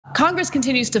Congress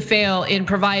continues to fail in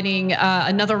providing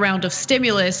another round of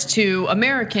stimulus to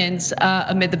Americans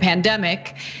amid the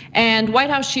pandemic. And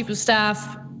White House Chief of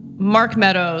Staff Mark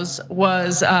Meadows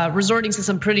was resorting to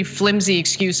some pretty flimsy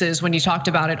excuses when he talked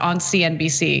about it on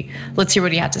CNBC. Let's hear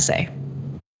what he had to say.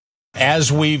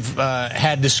 As we've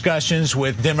had discussions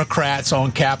with Democrats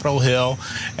on Capitol Hill,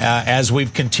 as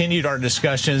we've continued our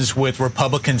discussions with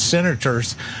Republican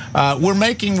senators, we're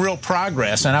making real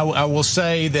progress. And I will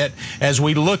say that as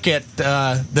we look at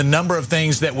the number of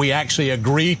things that we actually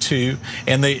agree to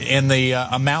and the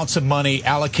amounts of money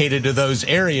allocated to those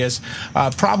areas,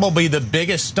 probably the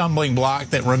biggest stumbling block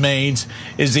that remains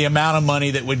is the amount of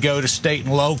money that would go to state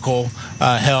and local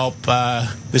help.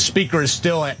 The speaker is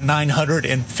still at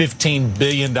 $915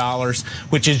 billion,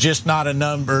 which is just not a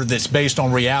number that's based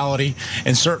on reality,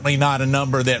 and certainly not a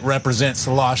number that represents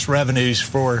the lost revenues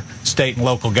for state and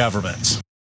local governments.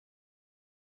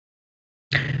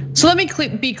 So let me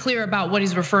be clear about what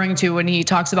he's referring to when he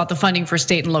talks about the funding for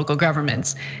state and local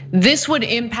governments. This would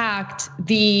impact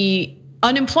the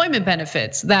unemployment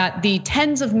benefits that the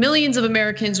tens of millions of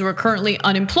Americans who are currently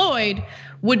unemployed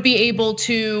would be able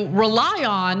to rely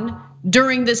on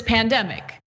during this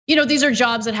pandemic. These are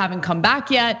jobs that haven't come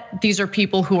back yet. These are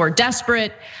people who are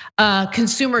desperate.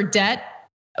 Consumer debt,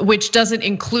 which doesn't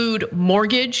include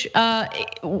mortgage,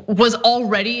 was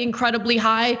already incredibly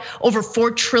high, over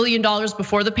 $4 trillion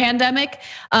before the pandemic.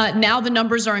 Now the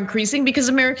numbers are increasing because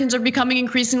Americans are becoming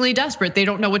increasingly desperate. They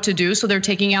don't know what to do, so they're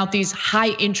taking out these high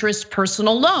interest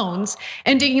personal loans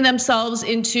and digging themselves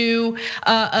into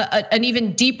an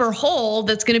even deeper hole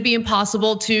that's gonna be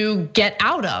impossible to get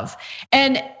out of.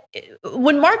 And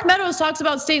when Mark Meadows talks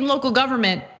about state and local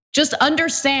government, just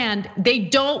understand they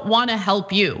don't wanna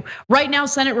help you. Right now,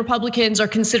 Senate Republicans are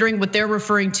considering what they're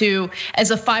referring to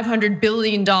as a $500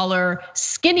 billion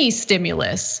skinny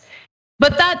stimulus.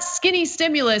 But that skinny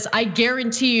stimulus, I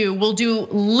guarantee you, will do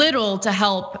little to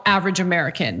help average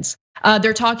Americans.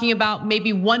 They're talking about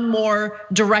maybe one more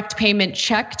direct payment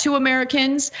check to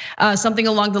Americans, something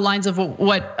along the lines of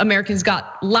what Americans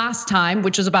got last time,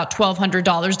 which was about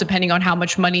 $1,200, depending on how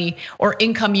much money or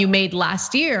income you made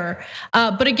last year.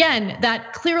 But again,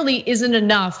 that clearly isn't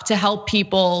enough to help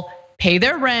people pay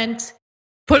their rent,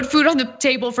 put food on the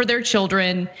table for their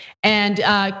children,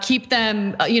 and keep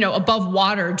them, above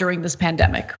water during this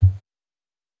pandemic.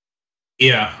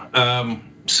 Yeah.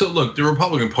 So look, the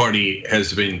Republican Party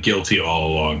has been guilty all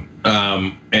along.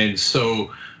 And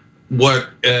so what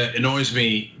annoys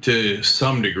me to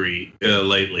some degree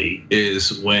lately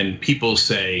is when people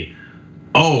say,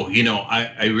 oh,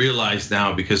 I realize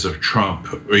now because of Trump,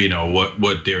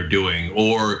 what they're doing,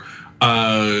 or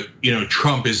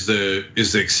Trump is the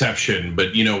exception, but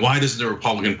why doesn't the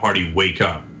Republican Party wake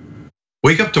up?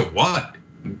 Wake up to what?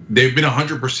 They've been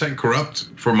 100% corrupt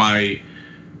for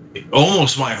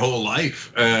almost my whole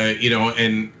life,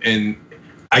 and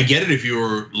I get it if you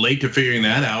were late to figuring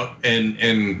that out,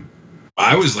 and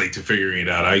I was late to figuring it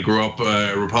out. I grew up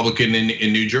a Republican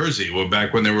in New Jersey,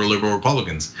 back when there were liberal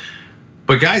Republicans.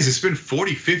 But guys, it's been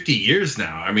 40, 50 years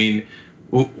now. I mean,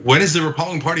 when has the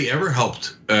Republican Party ever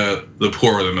helped the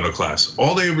poor or the middle class?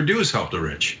 All they ever do is help the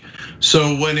rich.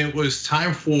 So when it was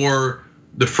time for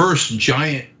the first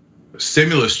giant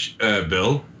stimulus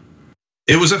bill,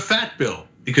 it was a fat bill,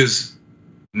 because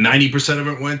 90% of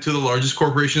it went to the largest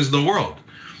corporations in the world.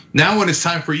 Now when it's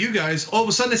time for you guys, all of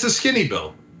a sudden it's a skinny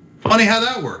bill. Funny how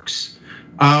that works.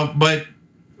 But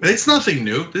it's nothing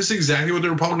new. This is exactly what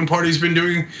the Republican Party's been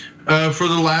doing for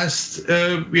the last,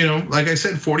 like I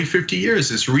said, 40, 50 years,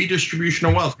 this redistribution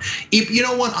of wealth. You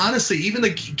know what, honestly, even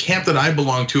the camp that I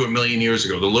belonged to a million years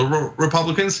ago, the liberal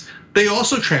Republicans, they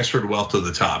also transferred wealth to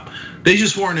the top. They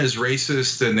just weren't as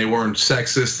racist, and they weren't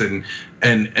sexist and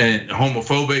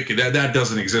homophobic. That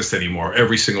doesn't exist anymore.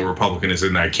 Every single Republican is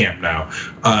in that camp now.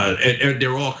 And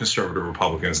they're all conservative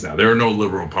Republicans now. There are no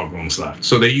liberal Republicans left.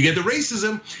 So that you get the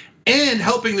racism and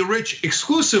helping the rich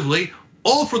exclusively,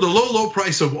 all for the low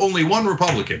price of only one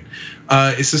Republican.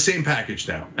 It's the same package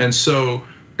now. And so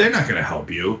they're not gonna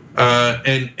help you.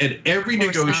 And every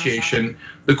negotiation,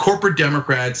 the corporate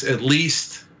Democrats at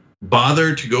least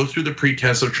bother to go through the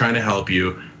pretense of trying to help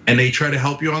you, and they try to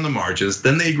help you on the margins.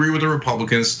 Then they agree with the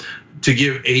Republicans to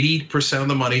give 80% of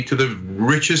the money to the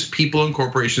richest people and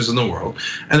corporations in the world.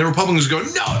 And the Republicans go,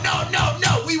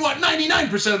 no, we want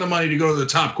 99% of the money to go to the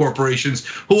top corporations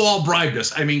who all bribed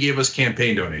us. I mean, gave us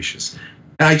campaign donations.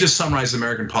 And I just summarized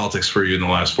American politics for you in the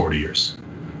last 40 years.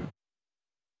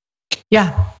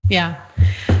 Yeah.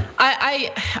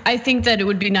 I think that it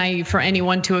would be naive for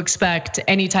anyone to expect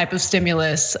any type of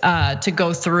stimulus to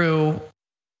go through,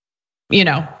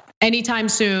 anytime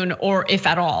soon, or if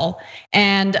at all.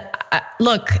 And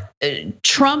look,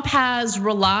 Trump has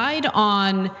relied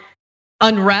on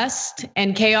unrest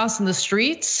and chaos in the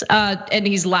streets, and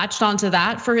he's latched onto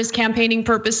that for his campaigning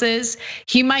purposes.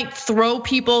 He might throw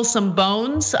people some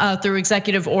bones through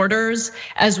executive orders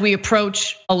as we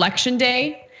approach election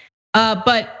day,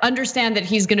 but understand that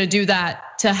he's gonna do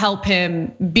that to help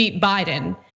him beat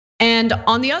Biden. And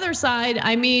on the other side,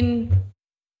 I mean,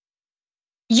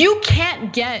 you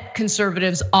can't get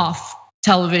conservatives off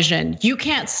television. You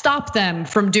can't stop them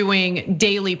from doing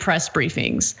daily press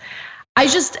briefings.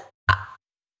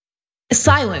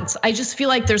 Silence. I just feel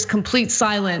like there's complete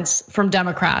silence from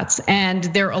Democrats, and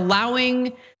they're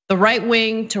allowing the right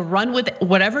wing to run with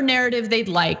whatever narrative they'd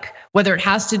like, whether it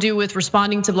has to do with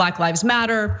responding to Black Lives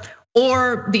Matter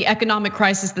or the economic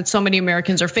crisis that so many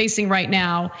Americans are facing right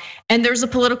now. And there's a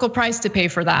political price to pay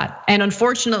for that. And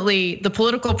unfortunately, the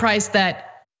political price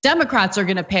that Democrats are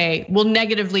gonna pay will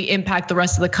negatively impact the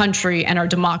rest of the country and our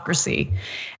democracy.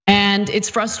 And it's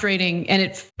frustrating,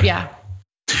 and yeah.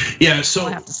 So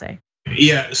I have to say.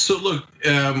 Yeah, so look,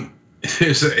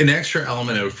 there's an extra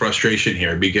element of frustration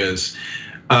here because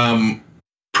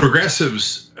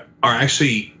progressives are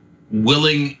actually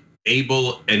willing,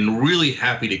 able, and really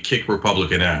happy to kick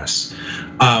Republican ass.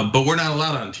 But we're not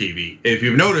allowed on TV. If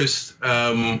you've noticed,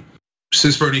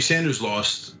 since Bernie Sanders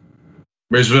lost,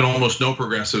 there's been almost no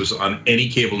progressives on any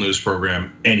cable news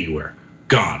program anywhere.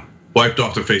 Gone, wiped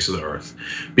off the face of the earth.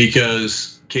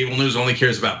 Because cable news only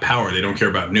cares about power, they don't care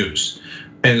about news.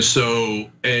 And so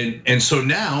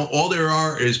now all there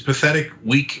are is pathetic,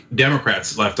 weak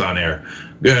Democrats left on air,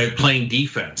 playing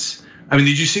defense. I mean,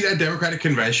 did you see that Democratic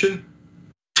convention?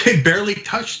 They barely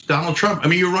touched Donald Trump. I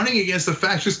mean, you're running against a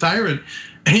fascist tyrant,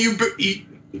 and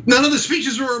none of the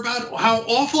speeches were about how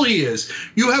awful he is.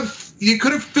 You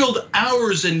could have filled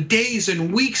hours and days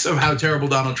and weeks of how terrible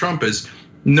Donald Trump is.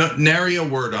 Nary a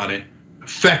word on it.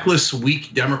 Feckless,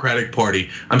 weak Democratic Party.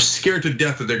 I'm scared to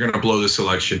death that they're gonna blow this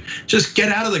election. Just get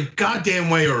out of the goddamn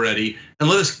way already and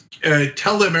let us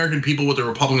tell the American people what the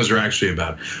Republicans are actually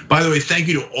about. By the way, thank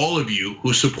you to all of you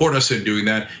who support us in doing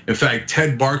that. In fact,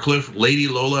 Ted Barcliffe, Lady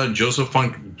Lola, and Joseph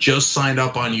Funk just signed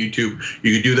up on YouTube.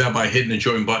 You can do that by hitting the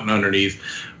join button underneath.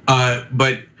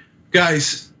 But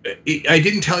guys, I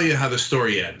didn't tell you how the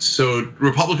story ends. So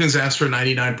Republicans asked for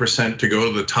 99% to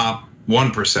go to the top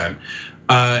 1%.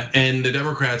 And the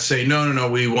Democrats say, no,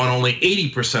 we want only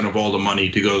 80% of all the money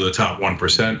to go to the top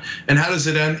 1%. And how does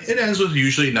it end? It ends with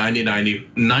usually 90 to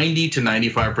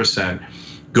 95%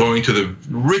 going to the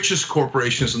richest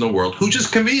corporations in the world, who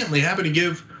just conveniently happen to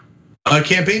give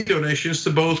campaign donations to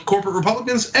both corporate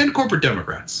Republicans and corporate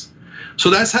Democrats.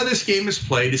 So that's how this game is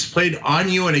played. It's played on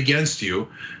you and against you.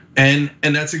 And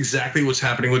that's exactly what's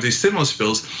happening with these stimulus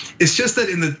bills. It's just that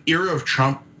in the era of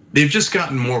Trump, they've just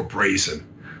gotten more brazen.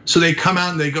 So they come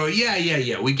out and they go,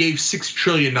 yeah, we gave $6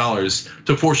 trillion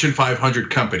to Fortune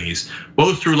 500 companies,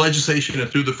 both through legislation and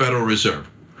through the Federal Reserve.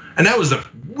 And that was a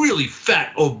really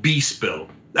fat, obese bill.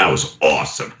 That was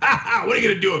awesome. What are you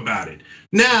gonna do about it?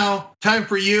 Now, time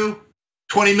for you.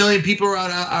 20 million people are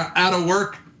out of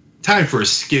work. Time for a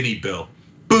skinny bill.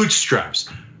 Bootstraps.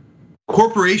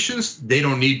 Corporations, they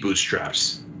don't need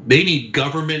bootstraps. They need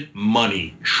government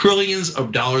money, trillions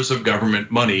of dollars of government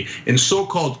money in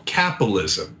so-called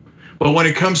capitalism. But when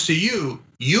it comes to you,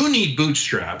 you need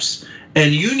bootstraps,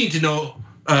 and you need to know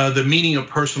the meaning of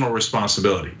personal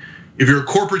responsibility. If you're a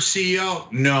corporate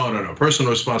CEO, no,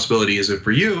 personal responsibility isn't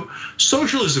for you.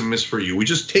 Socialism is for you. We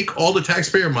just take all the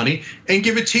taxpayer money and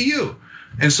give it to you.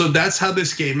 And so that's how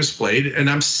this game is played. And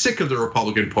I'm sick of the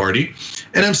Republican Party,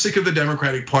 and I'm sick of the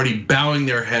Democratic Party bowing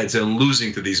their heads and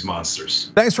losing to these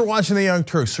monsters. Thanks for watching the Young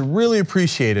Turks. Really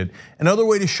appreciate it. Another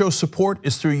way to show support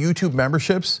is through YouTube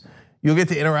memberships. You'll get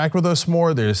to interact with us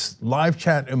more. There's live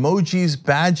chat emojis,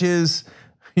 badges.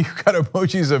 You've got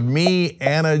emojis of me,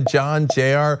 Anna, John,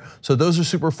 JR. So those are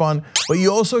super fun. But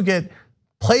you also get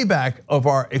playback of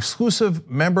our exclusive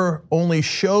member-only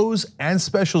shows and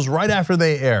specials right after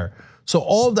they air. So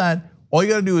all of that, all you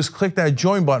gotta do is click that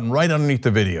join button right underneath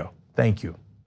the video. Thank you.